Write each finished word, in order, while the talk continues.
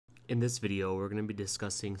In this video, we're going to be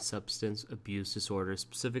discussing substance abuse disorders,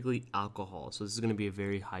 specifically alcohol. So this is going to be a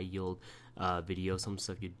very high yield video, some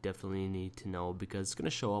stuff you definitely need to know because it's going to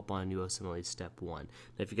show up on USMLE Step 1.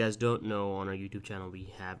 Now, if you guys don't know, on our YouTube channel,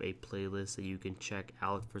 we have a playlist that you can check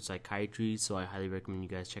out for psychiatry, so I highly recommend you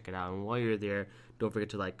guys check it out. And while you're there, don't forget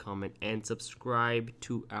to like, comment, and subscribe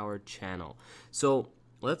to our channel. So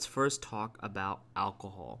let's first talk about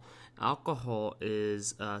alcohol. Alcohol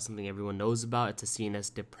is something everyone knows about. It's a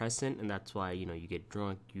CNS depressant, and that's why you get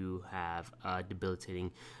drunk. You have debilitating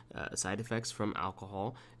side effects from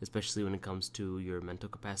alcohol, especially when it comes to your mental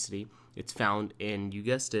capacity. It's found in, you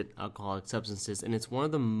guessed it, alcoholic substances, and it's one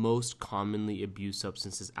of the most commonly abused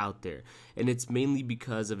substances out there. And it's mainly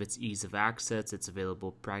because of its ease of access. It's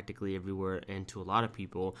available practically everywhere and to a lot of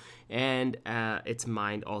people, and its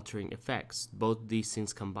mind-altering effects. Both these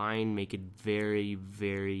things combined make it very,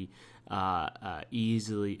 very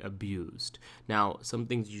easily abused. Now, some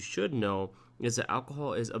things you should know is that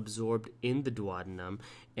alcohol is absorbed in the duodenum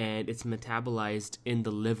and it's metabolized in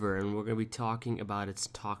the liver, and we're going to be talking about its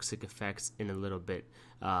toxic effects in a little bit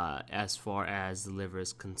as far as the liver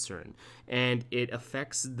is concerned. And it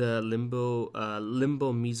affects the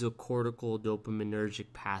limbo-mesocortical dopaminergic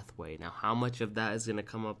pathway. Now, how much of that is going to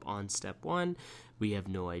come up on Step 1, we have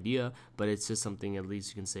no idea, but it's just something at least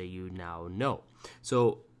you can say you now know.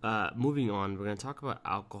 So moving on, we're going to talk about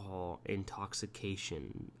alcohol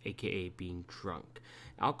intoxication, aka being drunk.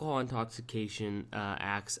 Alcohol intoxication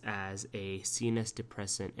acts as a CNS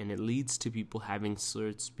depressant, and it leads to people having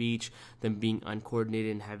slurred speech, them being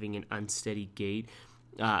uncoordinated and having an unsteady gait.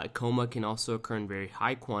 Coma can also occur in very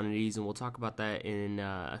high quantities, and we'll talk about that in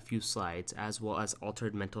a few slides, as well as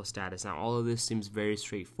altered mental status. Now, all of this seems very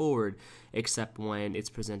straightforward, except when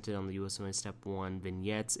it's presented on the USMLE Step 1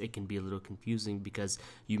 vignettes, it can be a little confusing because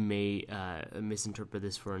you may misinterpret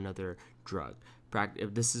this for another drug.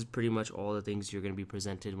 This is pretty much all the things you're going to be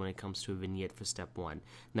presented when it comes to a vignette for Step 1.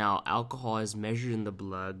 Now, alcohol is measured in the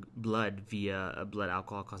blood via a blood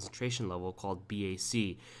alcohol concentration level called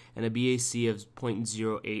BAC. And a BAC of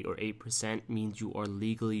 0.08 or 8% means you are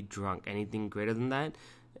legally drunk. Anything greater than that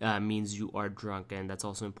means you are drunk, and that's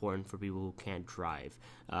also important for people who can't drive,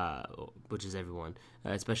 which is everyone,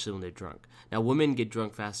 especially when they're drunk. Now, women get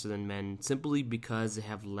drunk faster than men simply because they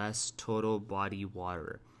have less total body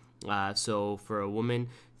water. So for a woman,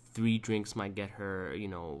 3 drinks might get her,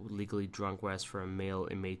 legally drunk, whereas for a male,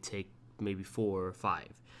 it may take maybe 4 or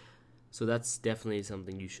 5. So that's definitely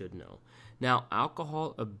something you should know. Now,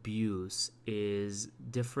 alcohol abuse is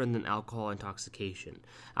different than alcohol intoxication.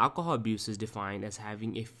 Alcohol abuse is defined as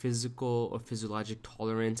having a physical or physiologic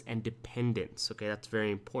tolerance and dependence. Okay, that's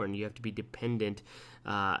very important. You have to be dependent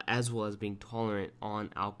as well as being tolerant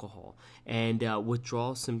on alcohol. And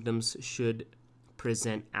withdrawal symptoms should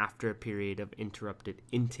present after a period of interrupted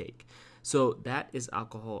intake. So that is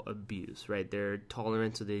alcohol abuse, right? They're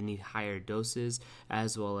tolerant, so they need higher doses,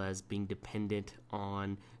 as well as being dependent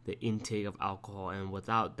on the intake of alcohol, and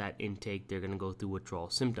without that intake, they're going to go through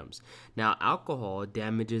withdrawal symptoms. Now, alcohol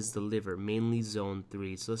damages the liver, mainly zone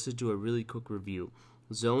 3. So let's just do a really quick review.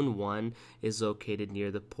 Zone 1 is located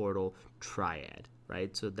near the portal triad,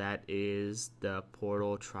 right? So that is the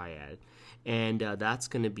portal triad, and that's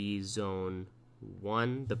going to be zone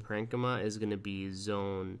 1. The parenchyma is going to be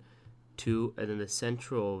zone 2, and then the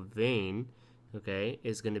central vein, okay,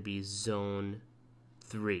 is going to be zone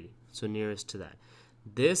 3, so nearest to that.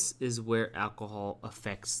 This is where alcohol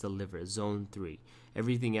affects the liver, zone 3.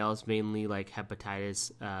 Everything else, mainly like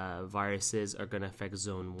hepatitis viruses, are going to affect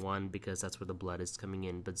zone 1 because that's where the blood is coming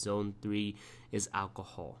in, but zone 3 is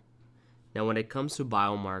alcohol. Now, when it comes to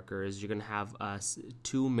biomarkers, you're going to have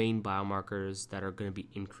 2 main biomarkers that are going to be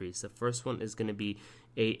increased. The first one is going to be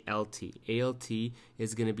ALT. ALT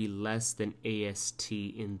is going to be less than AST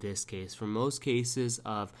in this case. For most cases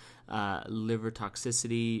of liver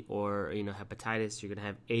toxicity or hepatitis, you're going to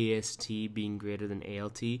have AST being greater than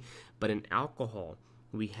ALT. But in alcohol,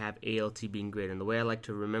 we have ALT being greater. And the way I like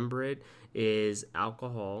to remember it is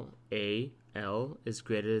alcohol, AL, is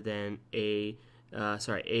greater than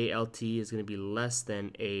ALT is going to be less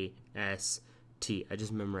than AST. I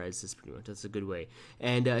just memorized this pretty much. That's a good way.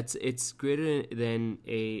 And it's greater than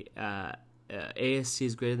AST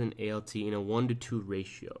is greater than ALT in a 1-to-2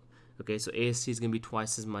 ratio. Okay, so AST is going to be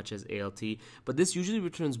twice as much as ALT, but this usually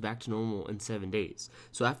returns back to normal in 7 days.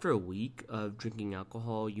 So after a week of drinking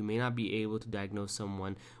alcohol, you may not be able to diagnose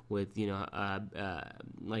someone with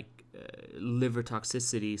liver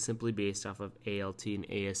toxicity simply based off of ALT and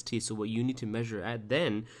AST. So what you need to measure at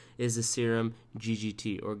then is the serum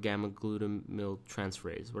GGT, or gamma glutamyl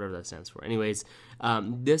transferase, whatever that stands for. Anyways,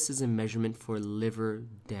 this is a measurement for liver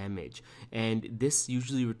damage, and this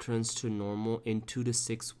usually returns to normal in 2 to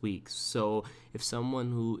 6 weeks. So if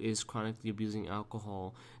someone who is chronically abusing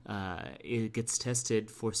alcohol it gets tested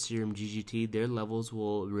for serum GGT, their levels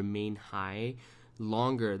will remain high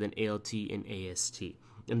longer than ALT and AST.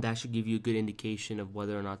 And that should give you a good indication of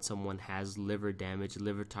whether or not someone has liver damage,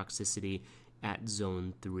 liver toxicity at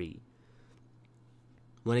zone 3.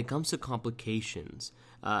 When it comes to complications,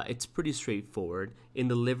 it's pretty straightforward. In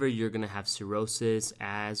the liver, you're going to have cirrhosis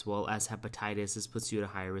as well as hepatitis. This puts you at a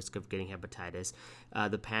higher risk of getting hepatitis.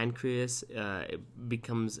 The pancreas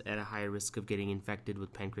becomes at a higher risk of getting infected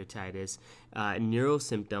with pancreatitis.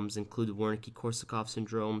 Neurosymptoms include Wernicke-Korsakoff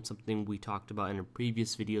syndrome, something we talked about in a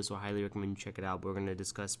previous video, so I highly recommend you check it out. But we're going to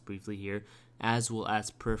discuss briefly here, as well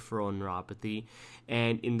as peripheral neuropathy.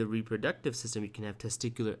 And in the reproductive system, you can have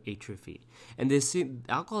testicular atrophy. And this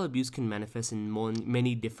alcohol abuse can manifest in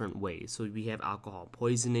many different ways. So we have alcohol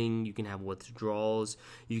poisoning, you can have withdrawals,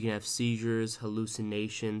 you can have seizures,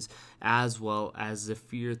 hallucinations, as well as the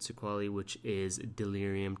feared sequelae, which is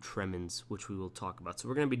delirium tremens, which we will talk about. So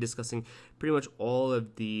we're going to be discussing pretty much all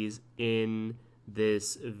of these in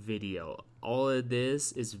this video. All of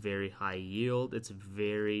this is very high yield. It's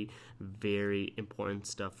very, very important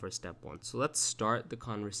stuff for step 1. So let's start the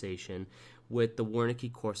conversation with the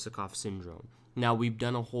Wernicke-Korsakoff syndrome. Now, we've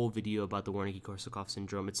done a whole video about the Wernicke-Korsakoff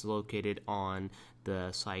syndrome. It's located on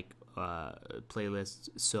the Psych playlist,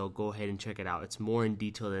 so go ahead and check it out. It's more in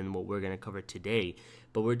detail than what we're going to cover today,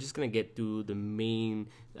 but we're just going to get through the main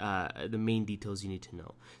details you need to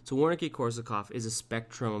know. So Wernicke-Korsakoff is a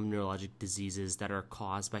spectrum of neurologic diseases that are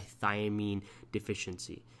caused by thiamine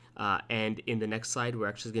deficiency. And in the next slide, we're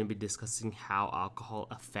actually going to be discussing how alcohol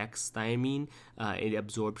affects thiamine in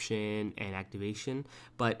absorption and activation.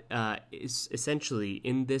 But essentially,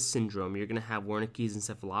 in this syndrome, you're going to have Wernicke's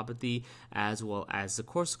encephalopathy as well as the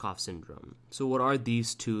Korsakoff syndrome. So what are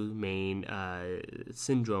these two main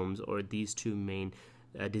syndromes, or these two main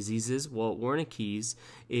diseases? Well, Wernicke's,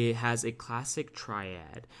 it has a classic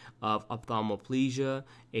triad of ophthalmoplegia,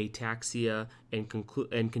 ataxia, and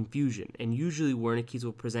confusion. And usually Wernicke's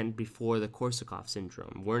will present before the Korsakoff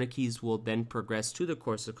syndrome. Wernicke's will then progress to the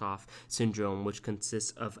Korsakoff syndrome, which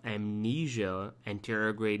consists of amnesia,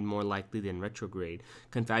 anterograde more likely than retrograde,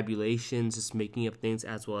 confabulations, just making up things,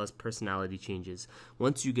 as well as personality changes.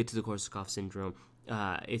 Once you get to the Korsakoff syndrome,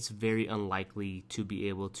 it's very unlikely to be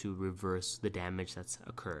able to reverse the damage that's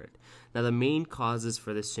occurred. Now, the main causes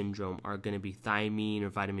for this syndrome are going to be thiamine or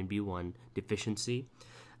vitamin B1 deficiency.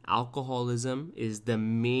 Alcoholism is the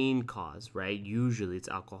main cause, right? Usually it's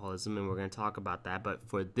alcoholism, and we're going to talk about that. But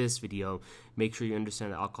for this video, make sure you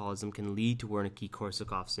understand that alcoholism can lead to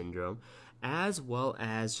Wernicke-Korsakoff syndrome, as well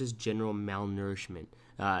as just general malnourishment.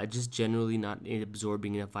 Just generally not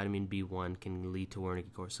absorbing enough vitamin B1 can lead to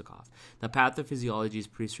Wernicke-Korsakoff. Now, pathophysiology is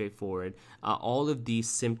pretty straightforward. All of these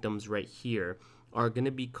symptoms right here are going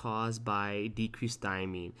to be caused by decreased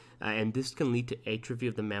thiamine, and this can lead to atrophy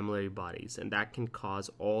of the mammillary bodies, and that can cause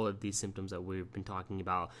all of these symptoms that we've been talking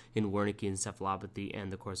about in Wernicke encephalopathy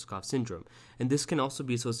and the Korsakoff syndrome. And this can also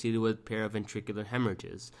be associated with paraventricular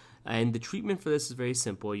hemorrhages. And the treatment for this is very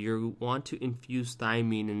simple. You want to infuse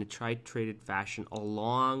thiamine in a titrated fashion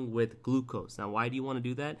along with glucose. Now, why do you want to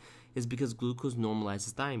do that? Is because glucose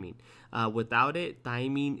normalizes thiamine. Without it,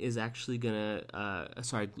 thiamine is actually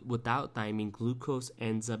without thiamine, glucose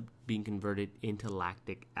ends up being converted into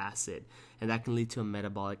lactic acid, and that can lead to a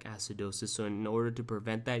metabolic acidosis. So in order to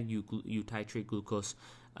prevent that, you titrate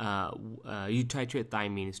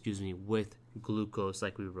thiamine, with glucose,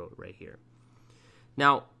 like we wrote right here.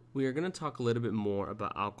 Now, we are going to talk a little bit more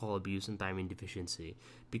about alcohol abuse and thiamine deficiency,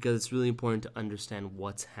 because it's really important to understand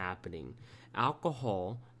what's happening.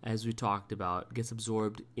 Alcohol, as we talked about, gets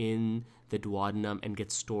absorbed in the duodenum and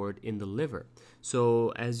gets stored in the liver.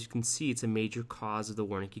 So as you can see, it's a major cause of the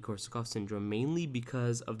Wernicke-Korsakoff syndrome, mainly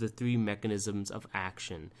because of the 3 mechanisms of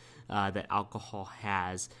action that alcohol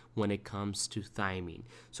has when it comes to thiamine.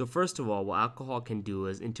 So first of all, what alcohol can do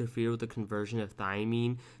is interfere with the conversion of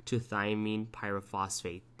thiamine to thiamine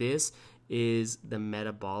pyrophosphate. This is the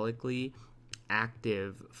metabolically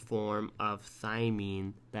active form of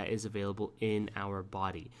thiamine that is available in our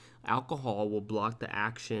body. Alcohol will block the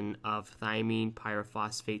action of thiamine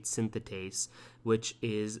pyrophosphate synthetase, which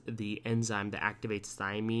is the enzyme that activates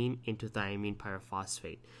thiamine into thiamine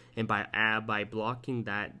pyrophosphate. And by blocking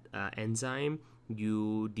that enzyme,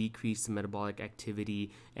 you decrease the metabolic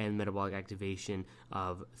activity and metabolic activation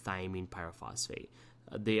of thiamine pyrophosphate.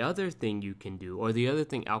 The other thing you can do, or the other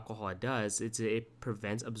thing alcohol does, is it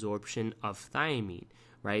prevents absorption of thiamine,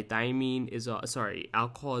 right?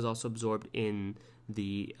 Alcohol is also absorbed in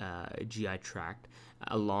the GI tract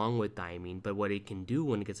along with thiamine, but what it can do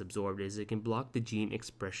when it gets absorbed is it can block the gene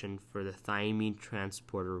expression for the thiamine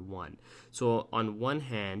transporter 1. So on one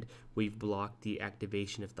hand, we've blocked the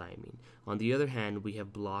activation of thiamine. On the other hand, we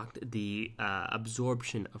have blocked the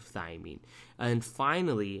absorption of thiamine. And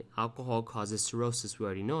finally, alcohol causes cirrhosis. We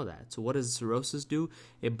already know that. So what does cirrhosis do?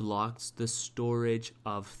 It blocks the storage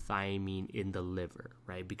of thiamine in the liver,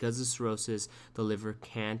 right? Because of cirrhosis, the liver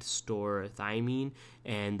can't store thiamine,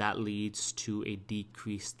 and that leads to a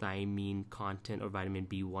decreased thiamine content or vitamin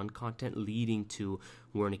B1 content, leading to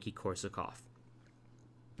Wernicke-Korsakoff.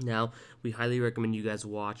 Now, we highly recommend you guys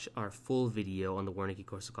watch our full video on the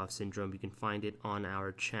Wernicke-Korsakoff syndrome. You can find it on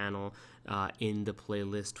our channel in the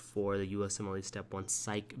playlist for the USMLE Step 1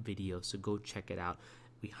 Psych video, so go check it out.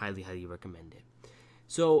 We highly, highly recommend it.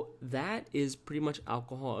 So that is pretty much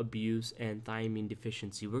alcohol abuse and thiamine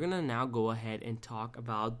deficiency. We're going to now go ahead and talk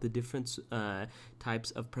about the different types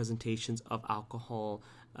of presentations of alcohol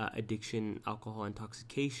addiction, alcohol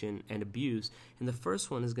intoxication, and abuse. And the first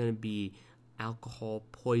one is going to be alcohol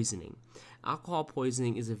poisoning. Alcohol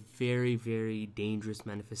poisoning is a very, very dangerous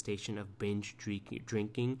manifestation of binge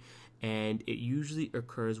drinking, and it usually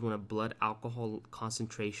occurs when a blood alcohol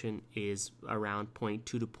concentration is around 0.2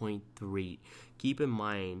 to 0.3. Keep in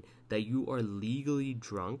mind that you are legally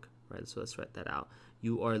drunk, right? So let's write that out.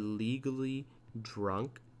 You are legally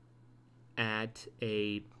drunk at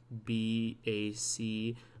a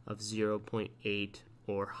BAC of 0.8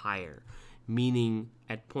 or higher, meaning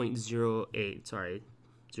at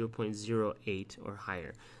 0.08 or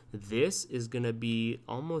higher. This is going to be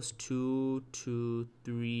almost 2 to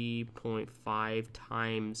 3.5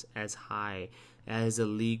 times as high as a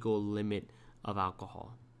legal limit of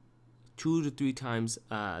alcohol. 2 to 3 times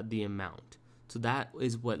the amount. So that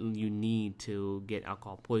is what you need to get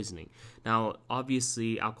alcohol poisoning. Now,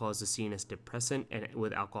 obviously, alcohol is a CNS depressant, and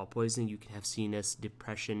with alcohol poisoning, you can have CNS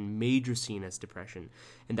depression, major CNS depression,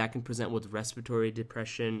 and that can present with respiratory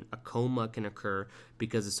depression. A coma can occur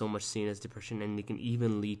because of so much CNS depression, and it can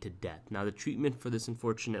even lead to death. Now, the treatment for this,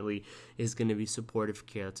 unfortunately, is going to be supportive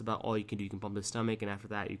care. That's about all you can do. You can pump the stomach, and after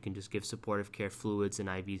that, you can just give supportive care fluids and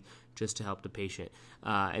IVs just to help the patient.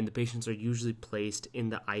 And the patients are usually placed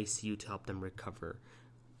in the ICU to help them recover.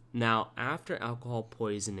 Now, after alcohol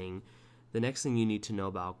poisoning, the next thing you need to know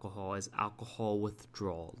about alcohol is alcohol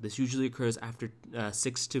withdrawal. This usually occurs after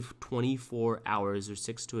 6 to 24 hours or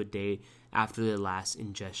 6 to a day after the last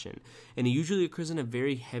ingestion. And it usually occurs in a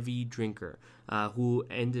very heavy drinker who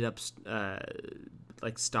ended up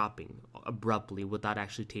stopping abruptly without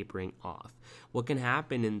actually tapering off. What can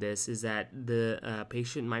happen in this is that the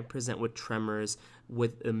patient might present with tremors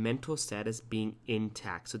with a mental status being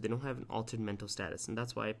intact, so they don't have an altered mental status. And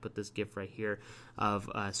that's why I put this gif right here of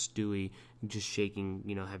Stewie just shaking,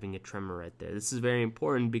 having a tremor right there. This is very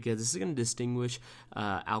important because this is going to distinguish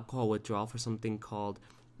alcohol withdrawal for something called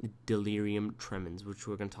delirium tremens, which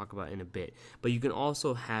we're going to talk about in a bit. But you can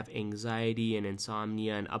also have anxiety and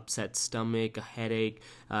insomnia, an upset stomach, a headache,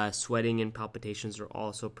 sweating and palpitations are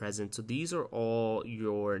also present. So these are all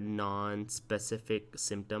your non-specific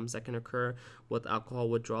symptoms that can occur with alcohol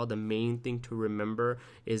withdrawal. The main thing to remember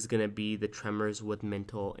is going to be the tremors with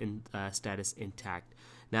mental status intact.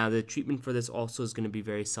 Now, the treatment for this also is going to be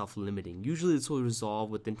very self-limiting. Usually this will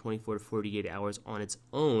resolve within 24 to 48 hours on its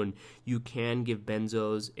own. You can give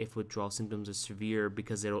benzos if withdrawal symptoms are severe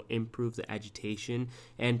because it'll improve the agitation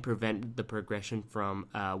and prevent the progression from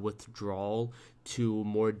withdrawal to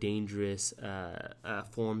more dangerous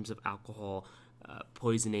forms of alcohol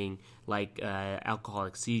poisoning, like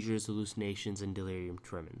alcoholic seizures, hallucinations, and delirium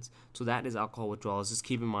tremens. So that is alcohol withdrawal. Just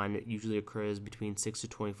keep in mind it usually occurs between 6 to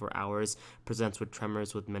 24 hours, presents with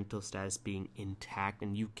tremors with mental status being intact,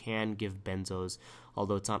 and you can give benzos,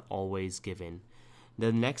 although it's not always given.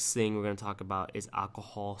 The next thing we're going to talk about is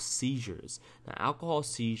alcohol seizures. Now, alcohol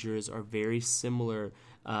seizures are very similar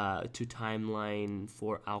to timeline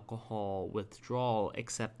for alcohol withdrawal,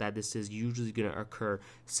 except that this is usually going to occur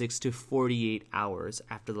 6 to 48 hours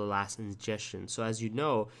after the last ingestion. So as you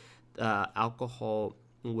know, alcohol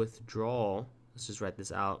withdrawal, let's just write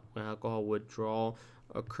this out, when alcohol withdrawal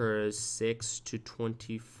occurs 6 to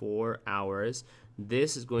 24 hours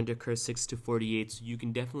This is going to occur 6 to 48, so you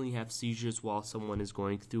can definitely have seizures while someone is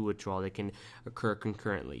going through withdrawal that can occur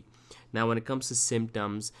concurrently. Now, when it comes to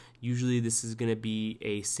symptoms, usually this is going to be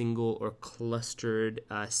a single or clustered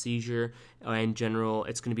seizure. In general,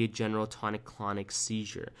 it's going to be a general tonic-clonic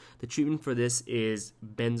seizure. The treatment for this is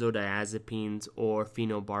benzodiazepines or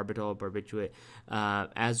phenobarbital barbiturate,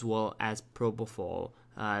 as well as propofol.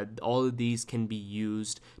 All of these can be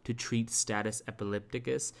used to treat status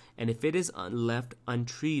epilepticus, and if it is left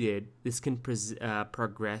untreated, this can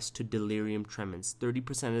progress to delirium tremens.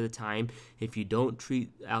 30% of the time, if you don't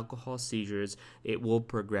treat alcohol seizures, it will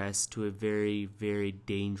progress to a very, very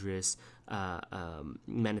dangerous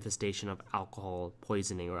manifestation of alcohol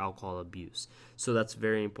poisoning or alcohol abuse. So that's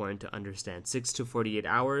very important to understand. 6 to 48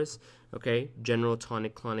 hours, okay? General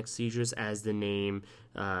tonic-clonic seizures, as the name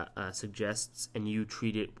suggests, and you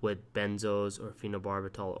treat it with benzos or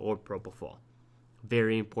phenobarbital or propofol.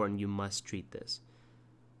 Very important, you must treat this.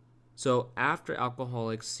 So after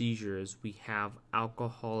alcoholic seizures, we have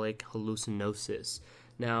alcoholic hallucinosis.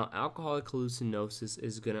 Now, alcoholic hallucinosis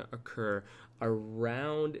is going to occur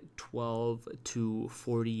around 12 to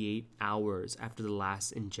 48 hours after the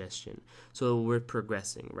last ingestion. So we're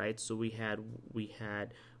progressing, right? So we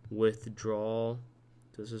had withdrawal.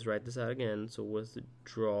 Let's just write this out again. So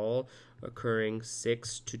withdrawal occurring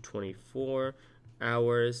 6 to 24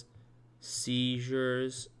 hours,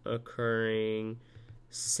 seizures occurring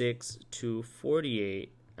 6 to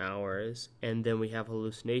 48 hours, and then we have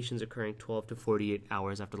hallucinations occurring 12 to 48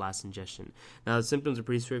 hours after last ingestion. Now, the symptoms are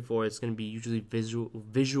pretty straightforward. It's going to be usually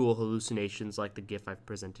visual hallucinations like the GIF I've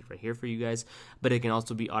presented right here for you guys, but it can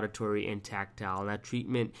also be auditory and tactile. Now,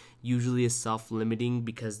 treatment usually is self-limiting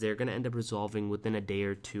because they're going to end up resolving within a day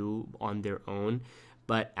or two on their own.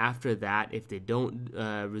 But after that, if they don't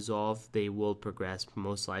resolve, they will progress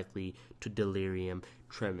most likely to delirium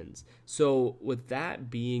tremens. So with that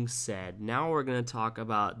being said, now we're going to talk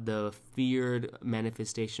about the feared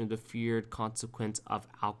manifestation, the feared consequence of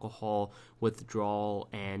alcohol withdrawal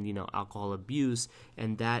and, alcohol abuse,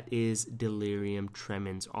 and that is delirium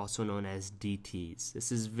tremens, also known as DTs.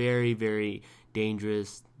 This is very, very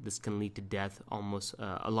dangerous. This can lead to death almost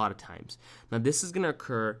a lot of times. Now, this is going to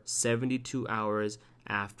occur 72 hours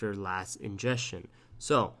after last ingestion.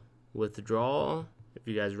 So withdrawal, if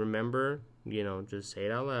you guys remember, just say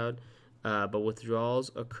it out loud. But withdrawals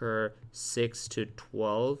occur 6 to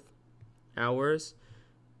 12 hours.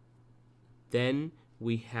 Then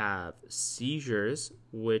we have seizures,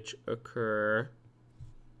 which occur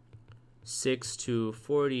 6 to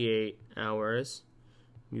 48 hours.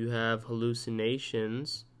 You have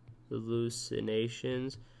hallucinations,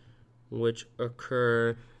 which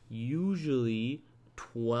occur usually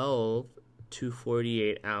 12 to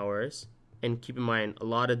 48 hours. And keep in mind, a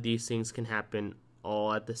lot of these things can happen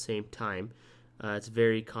all at the same time. It's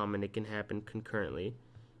very common. It can happen concurrently.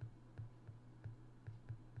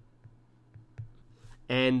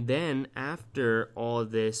 And then after all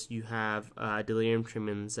this, you have delirium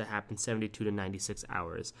tremens that happen 72 to 96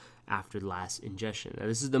 hours after the last ingestion. Now,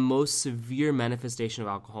 this is the most severe manifestation of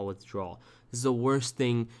alcohol withdrawal. This is the worst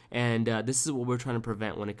thing, and this is what we're trying to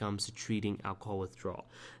prevent when it comes to treating alcohol withdrawal.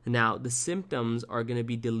 Now, the symptoms are going to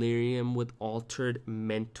be delirium with altered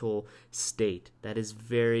mental state. That is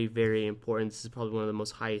very, very important. This is probably one of the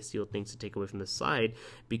most highest yield things to take away from the slide,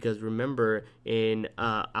 because remember, in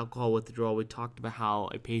alcohol withdrawal, we talked about how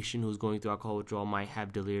a patient who's going through alcohol withdrawal might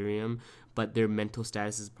have delirium, but their mental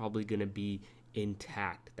status is probably going to be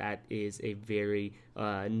intact. That is a very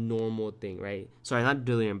normal thing, right? Sorry, not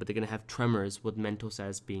delirium, but they're going to have tremors with mental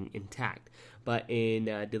status being intact. But in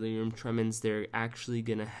delirium tremens, they're actually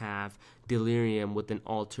going to have delirium with an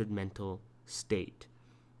altered mental state.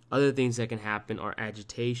 Other things that can happen are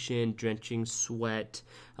agitation, drenching sweat,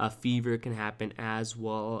 fever can happen, as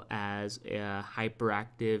well as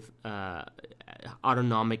hyperactive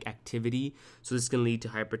autonomic activity. So this can lead to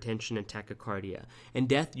hypertension and tachycardia. And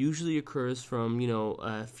death usually occurs from,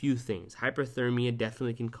 a few things. Hyperthermia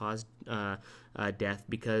definitely can cause death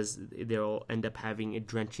because they'll end up having a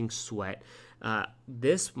drenching sweat.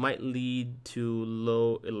 This might lead to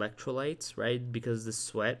low electrolytes, right? Because the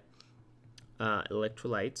sweat,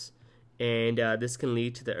 electrolytes, and this can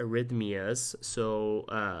lead to the arrhythmias. So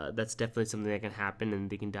that's definitely something that can happen,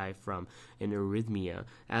 and they can die from an arrhythmia,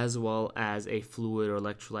 as well as a fluid or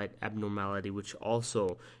electrolyte abnormality, which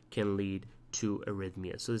also can lead to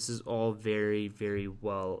arrhythmia. So this is all very, very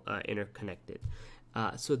well interconnected.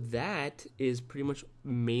 So that is pretty much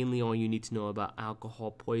mainly all you need to know about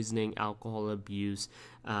alcohol poisoning, alcohol abuse,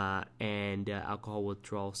 and alcohol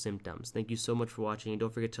withdrawal symptoms. Thank you so much for watching, and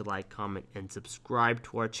don't forget to like, comment, and subscribe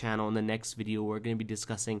to our channel. In the next video, we're going to be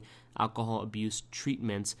discussing alcohol abuse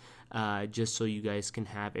treatments, just so you guys can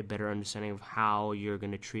have a better understanding of how you're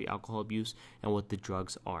going to treat alcohol abuse and what the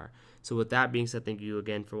drugs are. So with that being said, thank you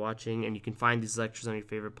again for watching, and you can find these lectures on your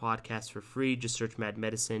favorite podcasts for free. Just search Mad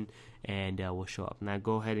Medicine and we'll show up. Now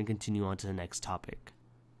go ahead and continue on to the next topic.